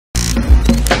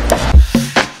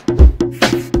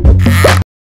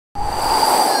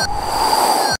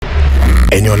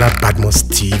Eniola Badmus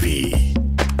TV.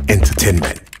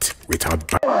 Entertainment without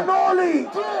Only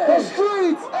the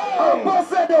streets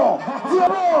ambassador.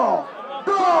 Zero.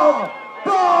 Go.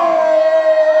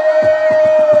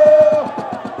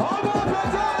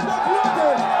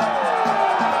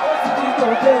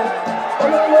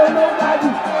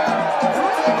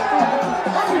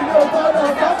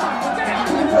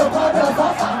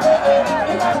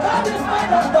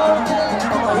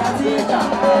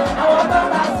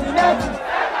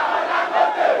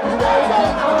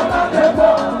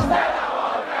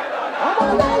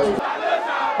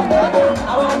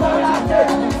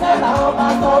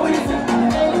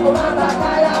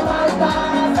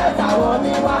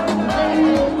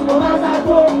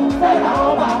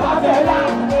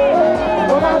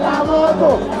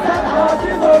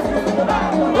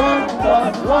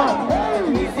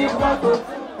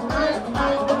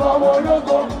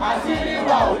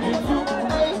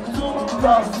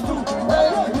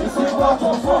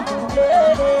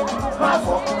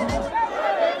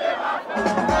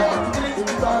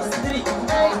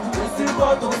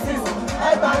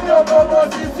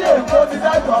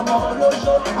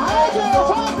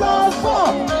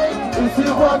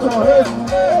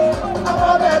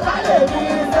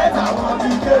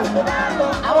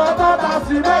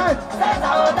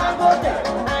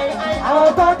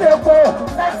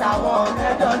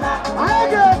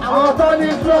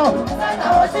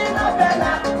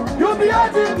 You'll be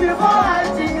acting before I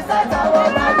see set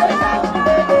our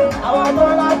our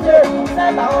money,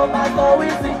 set our pastor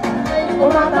with it.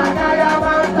 Omakaya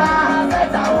Manta,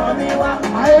 set our miwa.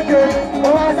 Agege,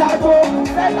 Omasago,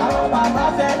 set our Baba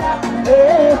Fela.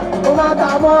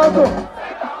 Omakamoto.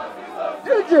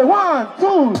 DJ 1,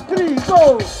 2, 3, go.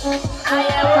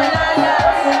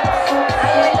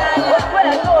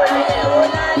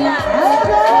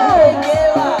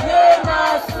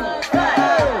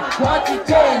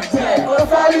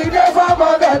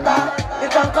 You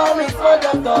can call me for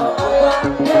doctor.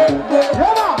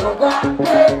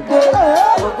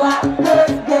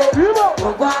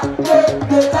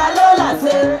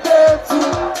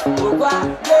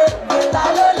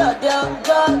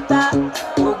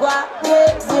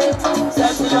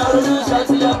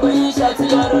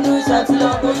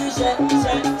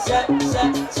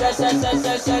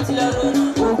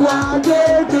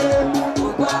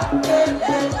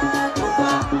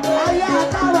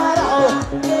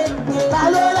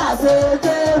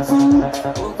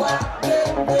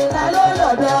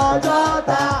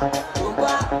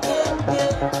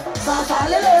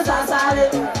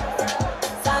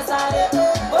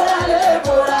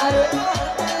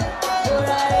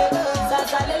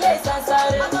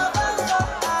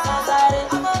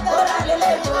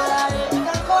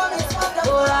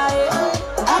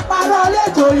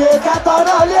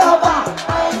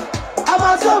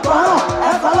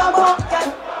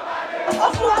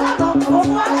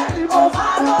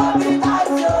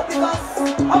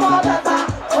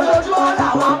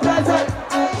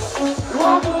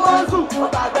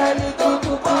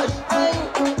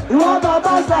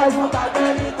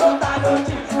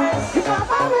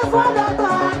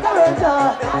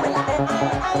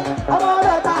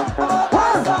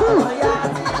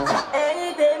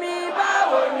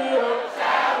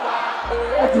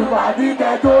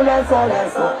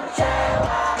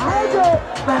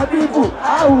 My people,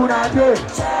 I wanna do.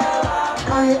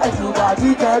 Everybody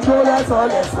can do let's all.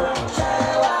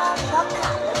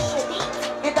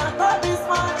 You can call this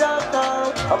my doctor,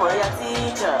 I'm your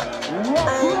teacher.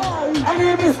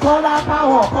 Enemies call up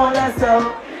our call us.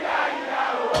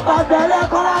 But they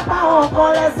call up our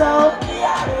call us.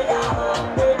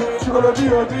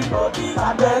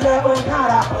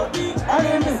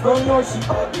 Enemies don't know she.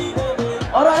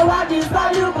 Alright, what is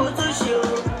valuable to show?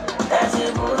 That's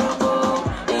a buruku,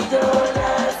 it's your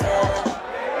lesson.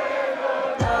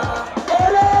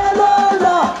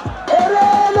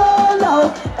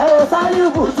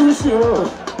 Valuable to show.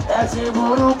 That's a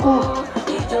buruku,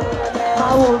 it's your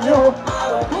lesson.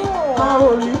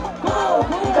 Maoli,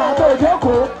 Kato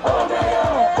Joko,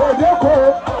 Ojoko.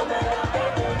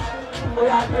 We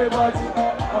are the body,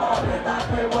 the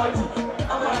body.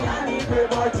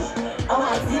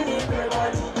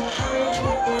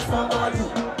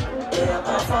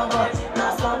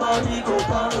 Somebody go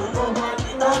down to nobody,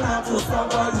 turn out to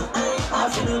somebody. I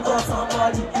should look at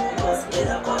somebody, because they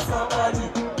don't call somebody.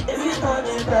 If you turn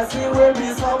in person, will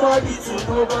be somebody to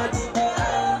nobody.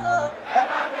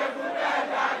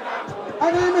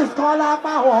 Enemies call up my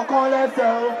home, call us so.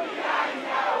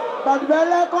 But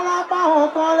Bella call up my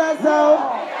home, call us so.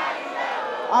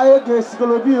 I guess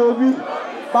gonna be Obi,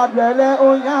 but Bella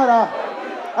on Yara.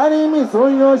 Enemies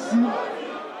on Yoshi.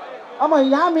 ọmọ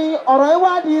ìyá mi ọ̀rọ̀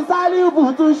ìwádìí Sálíù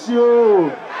tún ṣe o.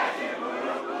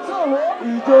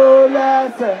 Ìjó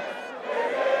lẹ́sẹ̀.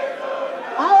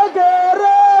 Agege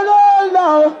eré ló lọ,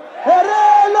 eré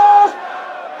ló.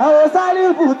 Àwọn Sálíù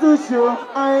tún ṣe o.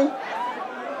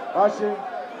 Ọ̀ṣun.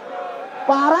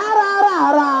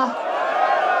 Pàrárárárá.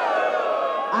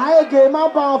 Agege máa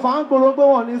ń bá wọn fà ń gbòrógbó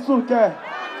wọn ní sùn kẹ̀.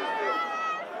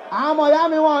 Àwọn ọmọ ìyá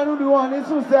mi wọn nílùú wọn ní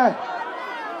sùn sẹ̀.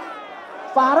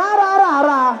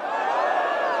 Pàrárárárá.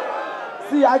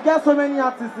 See, I get so many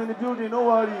artists in the building, no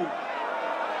worry.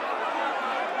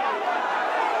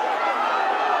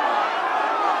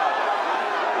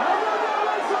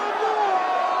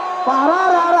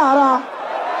 Parararara.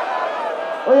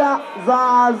 Oya,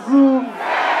 Zazu.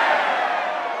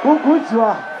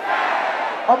 Kukujua.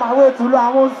 On my way to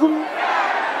Lamosu.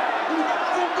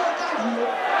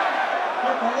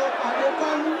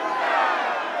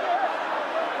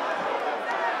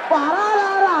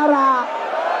 Parararara.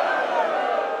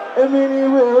 Èmi ni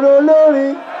wèrè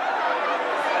olórin.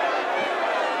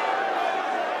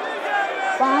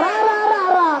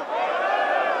 Parararara.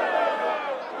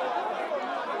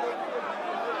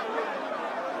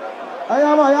 Ẹ̀yin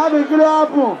ọmọ ìyá mi kí ló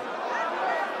happen?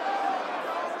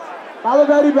 Ta ló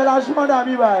fẹ́ rí Bella Shmurda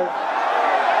mi báyìí?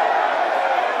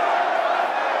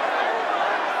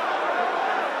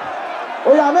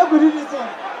 Oya, make we do this one.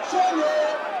 Ṣólè.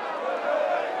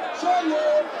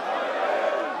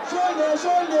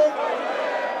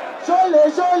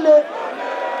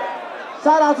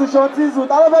 Shout out to Shantizu.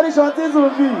 Ta ló fẹ́ rí Shantizu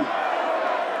mi?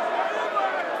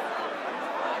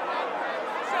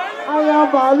 I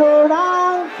am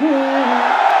Valoranking.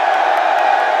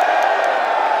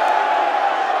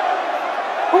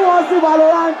 Who wants to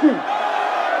Valoranking?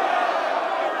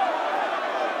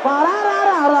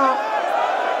 Parararara.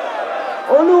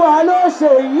 Olúwa ló ṣe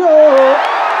yìí o.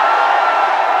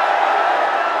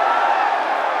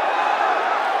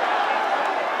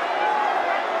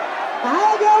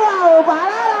 Agege wà o,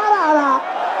 parararara.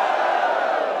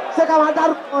 Ṣé ká máa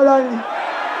dárúkọ wọn lọ ni?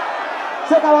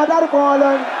 Ṣé ká máa dárúkọ wọn lọ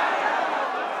ni?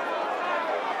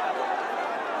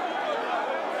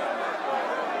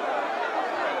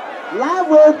 Life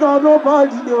wait on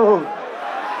nobody, yo.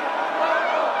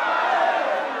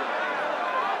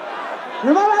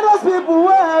 Remember those people who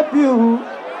help you?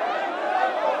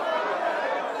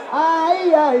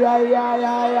 Ay.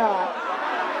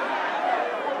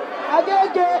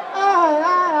 Agege,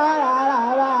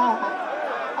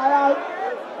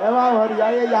 ẹ má wọrí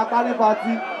ayé yapa ní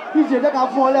pati. DJ jẹ́ ká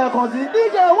fún ọ lẹ́ẹ̀kan sí.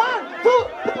 DJ 1, 2,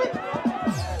 3.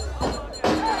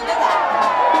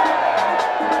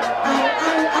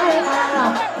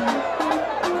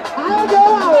 Agege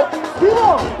wà o, bíbò.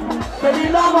 Pèmí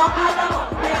lọ́mọ Ádámọ̀,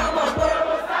 ẹ̀yà mọ̀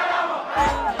gbòòrò Sálámọ̀.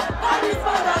 Báyìí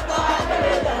sọ̀dọ̀ tó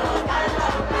Agege lọ́mọ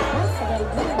Ádámọ̀.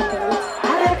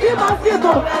 Àrèkí máa fi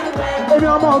ètò. Èmi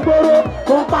ọmọ gbòòrò,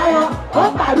 kò ń payán, kò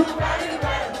ń pàdú.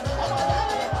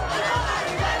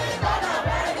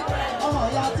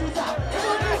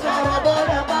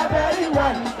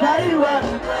 Very well.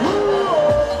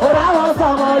 Ora wọn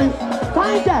sọmọ rí,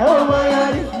 fáńjẹ ọmọ yẹn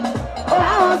rí.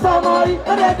 Ora wọn sọmọ rí,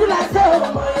 ó lè dúró ṣe o.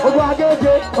 Ogun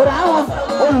Agege, ora wọn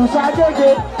olùṣọ́ Agege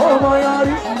ọmọ yẹn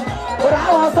rí. Ora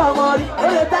wọn sọmọ rí, ó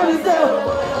lè tẹ́mi ṣe o.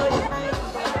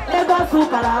 Lagos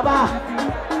Calabar,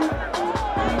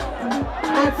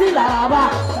 àti Laraba,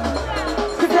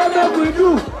 ṣíṣe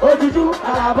mẹ́kùn-ún Òjújú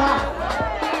Calabar.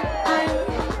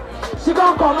 Ṣíkọ́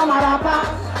kọ́ ọmọ Maraba.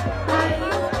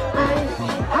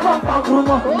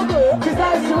 Pagrumo, she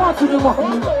says she wants to do more.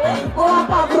 Oh,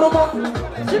 Pagrumo,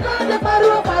 she got the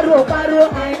paro,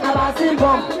 and Abasi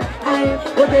bomb, and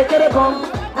the bakery bomb,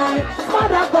 and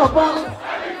Mother bomb.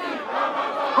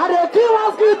 And the key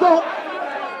was Kito.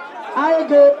 I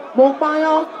get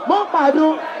Mompayan, Mompadu,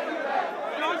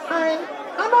 and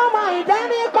I'm on my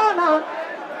Danny corner.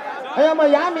 I am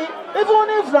Miami, even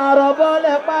if Naraba,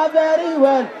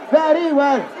 very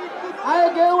well. I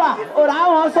get what, or I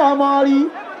want some more.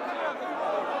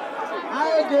 I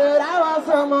want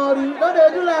somebody. Don't they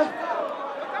do that?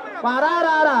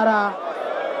 Parararara.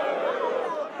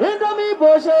 Indomie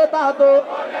boshe tato.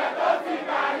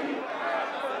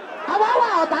 Awawa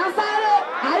otansare.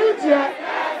 Ayutie.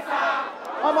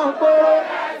 Ọmọ nkoro.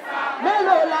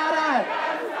 Mélòó lára ẹ̀.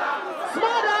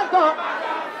 Small dancer.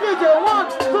 DJ 1,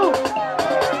 2.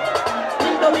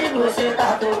 Indomie boshe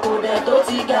tato. Kò dẹ̀ tó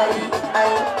ti gàrí.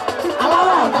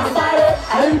 Awawa otansare.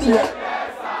 Ayutie.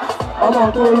 Ọmọ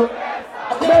nkoro.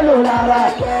 Mélòó lára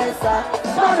ẹ̀,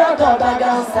 sọ́dọ̀ tó bá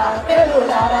gánṣà. Mélòó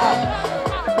lára ẹ̀,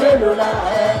 mélòó lára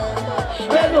ẹ̀,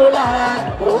 mélòó lára ẹ̀,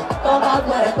 ó tọ́ bá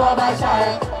gbọ́ ẹ̀ tọ́ bá ṣá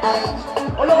ẹ̀.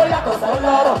 olówó yàtọ̀ sọ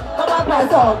lọ́rọ̀ tó bá gbà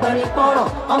sọ ọ̀gbẹ́ni kọ́rọ̀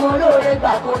ọmọ olóore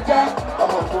gbà kó jẹ́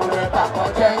ọmọ òkúrẹ́ gbà kó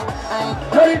jẹ́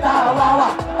lórí ta wá wà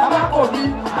tabako bí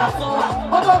àsúnwà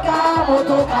mọ́tòkà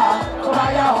mọ́tòkà tó bá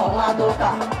yá ọ̀hún àtòkà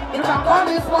ìgbà kan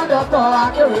ní small doctor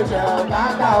akéwì jẹ́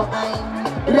ọ̀gáńgá ọ̀gbìn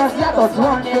ìrẹsì yàtọ̀ sí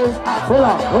wọn ní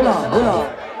àsúnwà.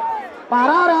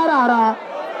 Pararara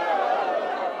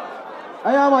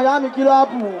ẹ̀yin ọmọ ìyá mi kí ló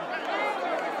ápù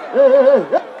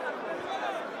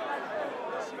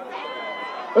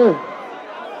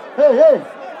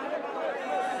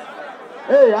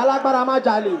alágbára má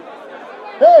jalè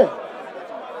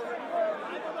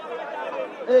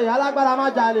alágbára má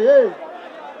jalè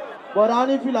bọ̀dá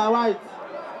onífìlà white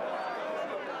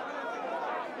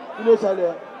kí ló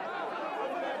ṣẹlẹ̀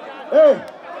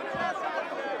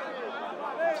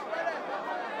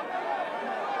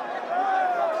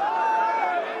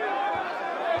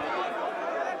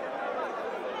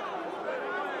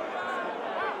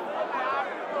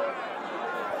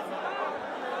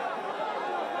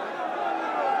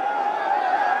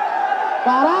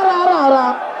Pararara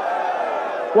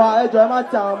wà ẹjọ́ ẹ má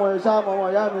ti àwọn ọmọ ìṣàmọ ọmọ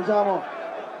ìyá mi ìṣàmọ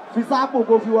fi sápò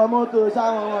kó fi wọ mọ́tò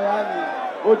ìṣàmọ ọmọ ìyá mi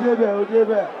ó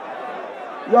débẹ̀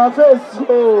your face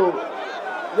oh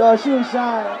your shoe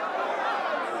shine.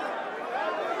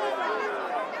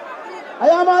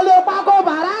 ẹ̀yin ọmọ ilé pákó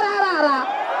pararara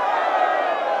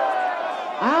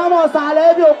àwọn ọmọ sàlẹ̀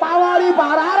ibi ò pa wọ́n rí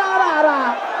pararara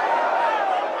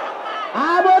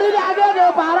àwọn orílẹ̀ Agege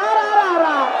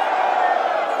pararara.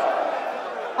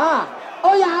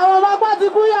 Oya àwọn ọmọ gbọ́ ti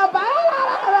kú yọ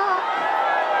pararara.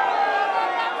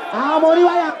 Àwọn ọmọ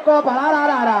oníwáyà kọ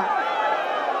pararara.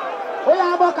 Oya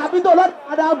ọmọ kàpítọ̀ lọ́dún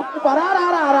adágún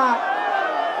pararara.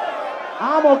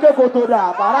 Àwọn ọmọ òkè kòtò dà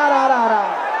pararara.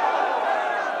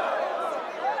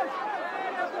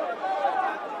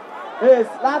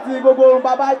 Láti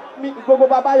gbogbo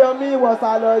bàbá Yọmí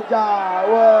ìwọ̀sà lọ́jà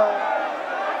wọ́.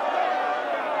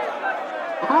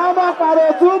 Àwọn ọmọ pàrọ̀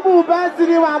túbù bẹ́ẹ̀sì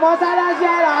ni wà mọ́sálásí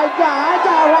ẹ̀rọ ajá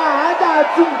wà ajá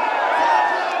tù.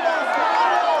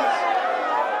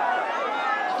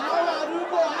 Àwọn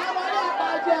àdúgbò àwọn ní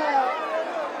àpàjẹ́.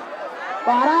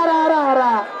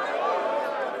 Pararara.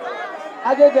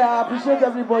 Agege, I appreciate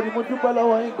everybody. Mo dúpẹ́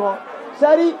lọ́wọ́ yín gan.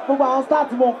 Ṣẹ́rí gbogbo àwọn star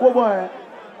tí mo ń kó bọ̀ ẹ̀.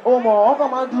 O mọ̀ wọ́n kàn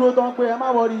máa ń dúró tán pé ẹ má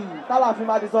wọrí tálàfin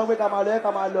máa ti sọ pé ká máa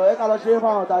lọ ẹ ká lọ ṣeré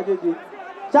fáwọn ọ̀tá Agege.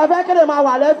 Ṣàfẹ́ kéde máa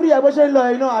wà lẹ́fìrí ẹ̀ bó ṣe ń lọ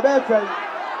iná abẹ́ ìfẹ́ yìí.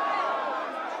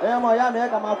 Ẹ̀yin ọmọ ìyá mi ẹ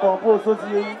ká máa compose tó ti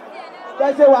yé yín.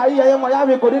 Kẹ́sẹ̀ wà yí ẹ̀yin ọmọ ìyá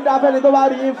mi kò ní dá fẹ́ni tó bá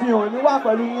rí yín fi hàn ní wà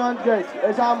pẹ̀lú yín 100 ẹ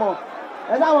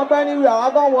ṣáàmọ̀ pẹ́ ní ìwé àwọn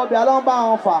kan wọ ọbẹ̀ alọ́ ń bá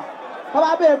wọn fà. Wọ́n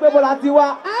bá bèèrè pé bó la ti wá.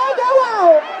 Ayé wà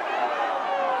o.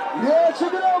 Yeah,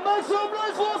 check it out, make some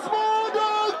noise for small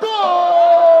doctor.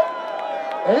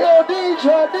 Hey yo, DJ,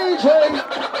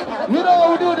 you know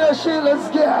how we do that shit, let's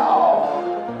go.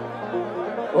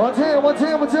 One team,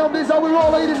 this is how we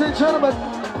roll, ladies and gentlemen.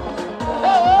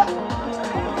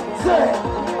 Say.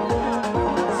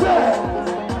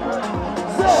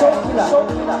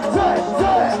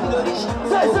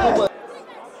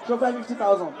 Show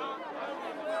 50,000.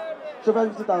 Show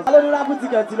 50,000. Hello, you have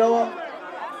ticket lọ́wọ́.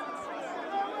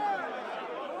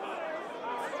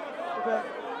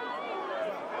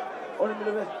 Only me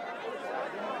love.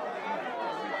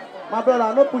 My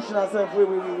brother, no pushing yourself. Wait.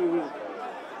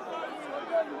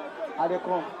 I dey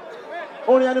come.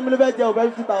 Only any me love there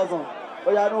 50,000.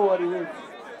 Oh yeah, no worry. Wait.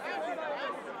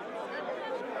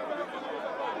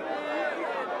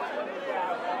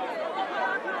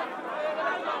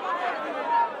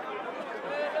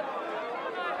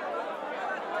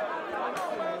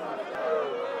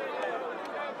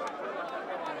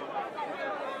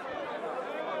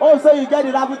 Oh, so you get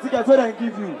the raffle ticket so they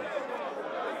give you.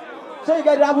 So you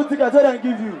get the raffle ticket so they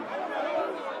give you.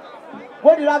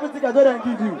 What the raffle ticket so they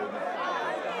give you?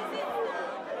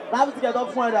 Raffle ticket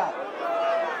up front that.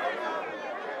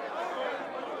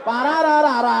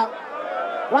 Pararara.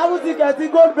 Raffle ticket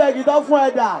in gold bag it up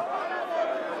front that.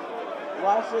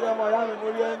 Why should them all have a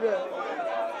million?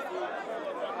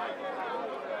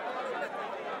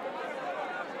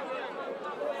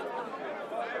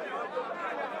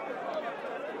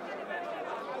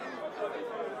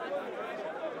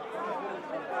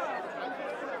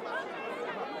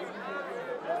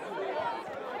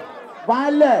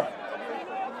 Vale.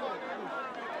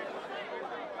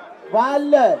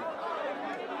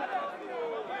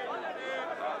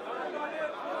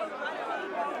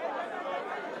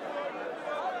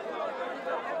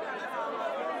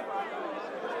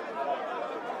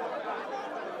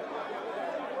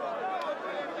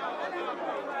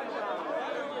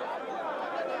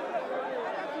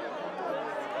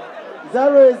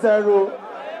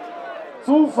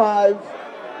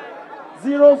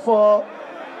 002504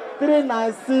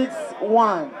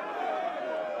 3961.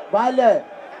 Baálẹ̀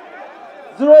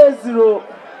 080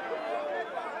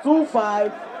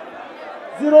 25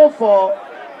 04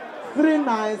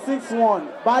 3961.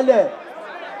 Baálẹ̀.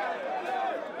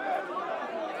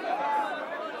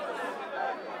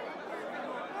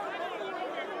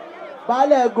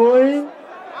 Baálẹ̀ going.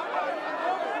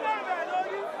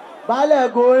 Baálẹ̀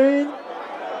going.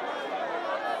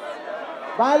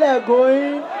 Baálẹ̀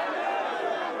going.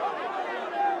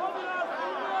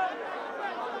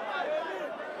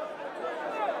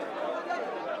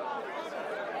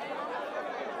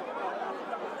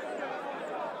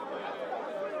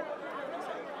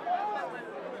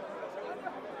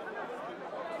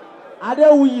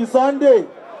 Adewuyi Sunday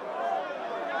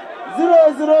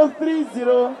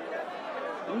 0030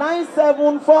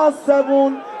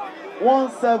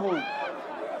 974717.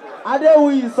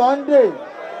 Adewuyi Sunday.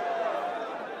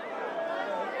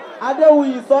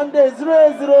 Adewuyi Sunday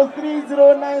 0030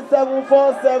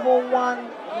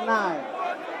 974719.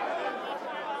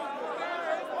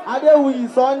 Adewuyi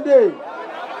Sunday.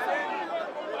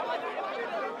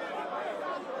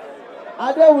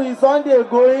 Adewuyi Sunday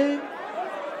going.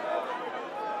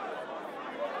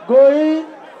 Going.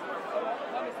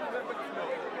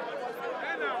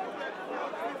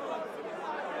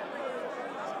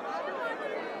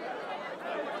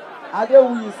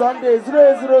 Adewuyi Sunday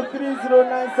 0030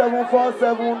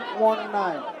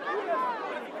 974719.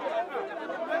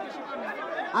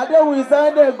 Adewuyi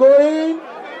Sunday going.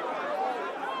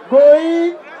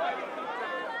 Going.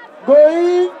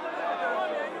 Going.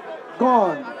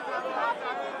 Gone.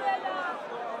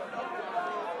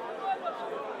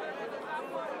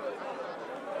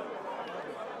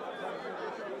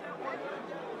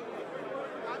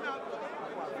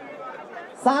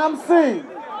 Samson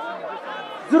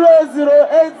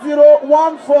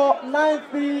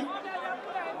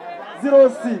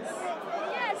 0080149306.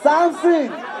 Samson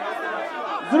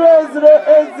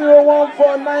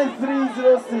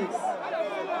 0080149306.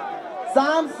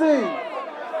 Samson.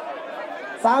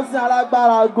 Samson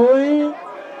alágbára going.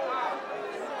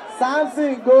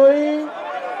 Samson going.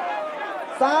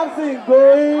 Samson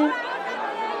going.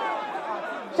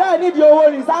 Ṣé ẹ nídìí owó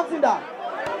ni Samson dà?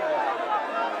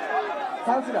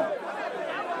 Samson dà?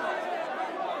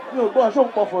 Mi ò gbọ́ ṣó ń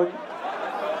pọ̀fọ̀ ni.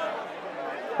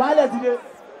 Baálẹ̀ ti dé.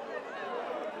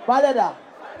 Baálẹ̀ dà?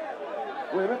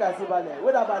 Wait, make I see Baálẹ̀.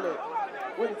 Wait that Baálẹ̀.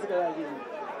 Wait the ticket I give you.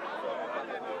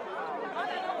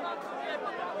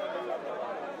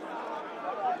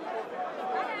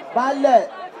 Baálẹ̀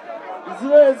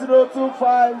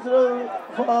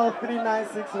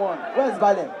 08025043961. Where is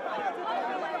Baálẹ̀?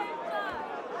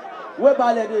 Where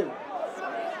Baálẹ̀ dey?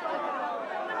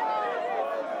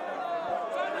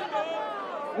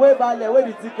 Where Baálẹ̀? Where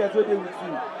the ticket wey dey with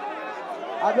you?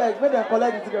 Abeg, make dem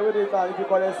collect the ticket wey dey now if you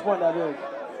correspond abeg.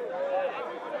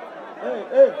 Hey,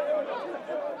 hey.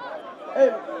 Hey,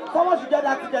 someone should get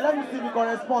that ticket. Let me see if you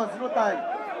correspond. No time.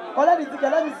 Collect the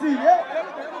ticket. Let me see. Yeah.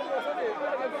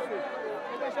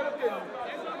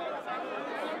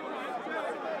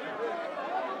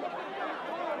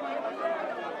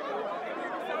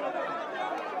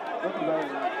 Thank you very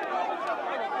much.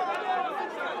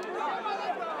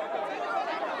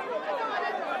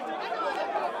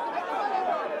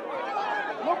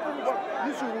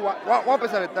 You should one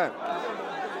person at a time.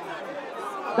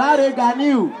 That is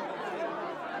Ganiu.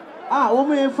 Ah,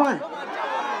 woman fine.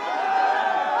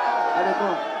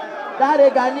 That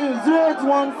is Ganiu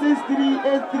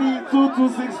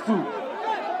 08163832262.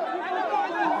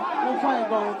 No fine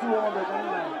going 200.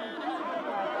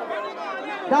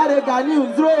 That is Ganiu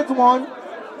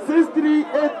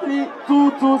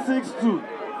 08163832262.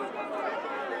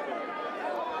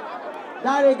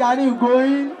 That is Ganiu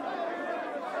going.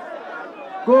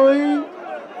 Going.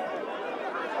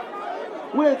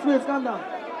 Wait, calm down.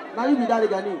 Now you be that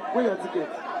Ghanaian. Where your ticket?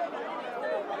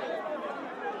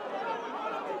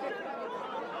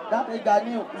 That is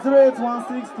Ghanaian.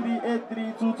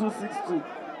 08163832262.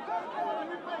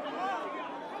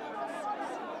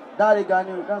 That is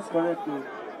Ghanaian. That's correct too.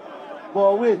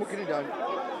 But wait.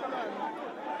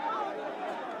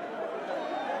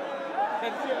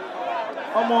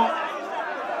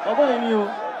 Omo in you.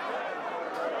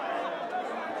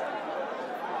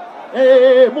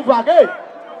 Hey, move back, hey!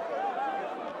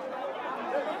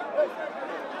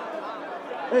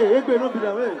 Hey, no be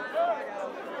them, hey!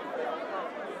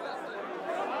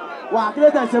 Wow, kí ló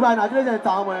tẹ̀ ṣe báyìí náà? Kí ló tẹ̀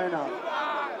ta ọmọ yẹn náà?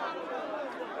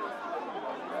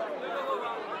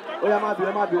 Ó yá má bì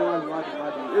wọn,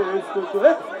 Hey, stop,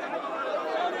 hey!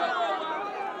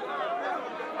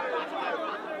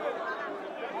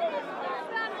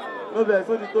 No bẹ̀,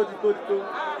 tó.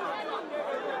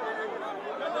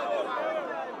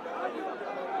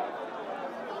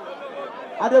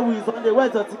 Adewu is on the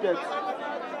where's your ticket?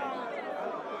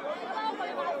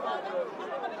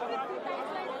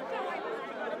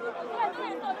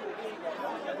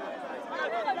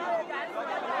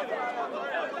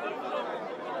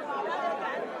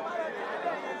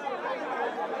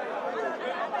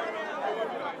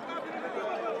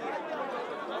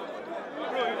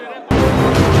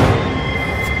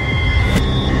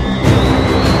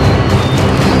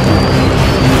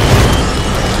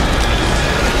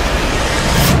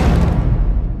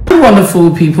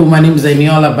 Wonderful people, my name is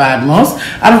Eniola Badmus,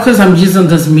 and of course I'm using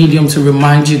this medium to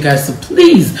remind you guys to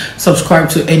please subscribe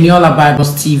to Eniola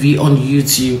Badmus TV on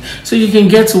YouTube, so you can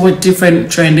get to what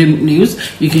different trending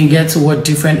news, you can get to what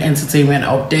different entertainment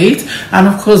updates, and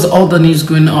of course all the news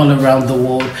going all around the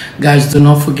world. Guys, do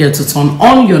not forget to turn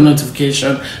on your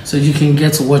notification so you can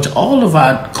get to watch all of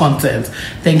our content.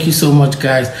 Thank you so much,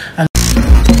 guys. And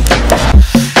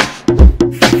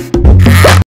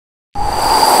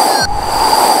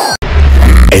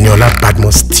Eniola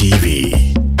Badmus TV,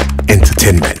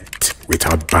 entertainment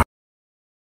without bounds.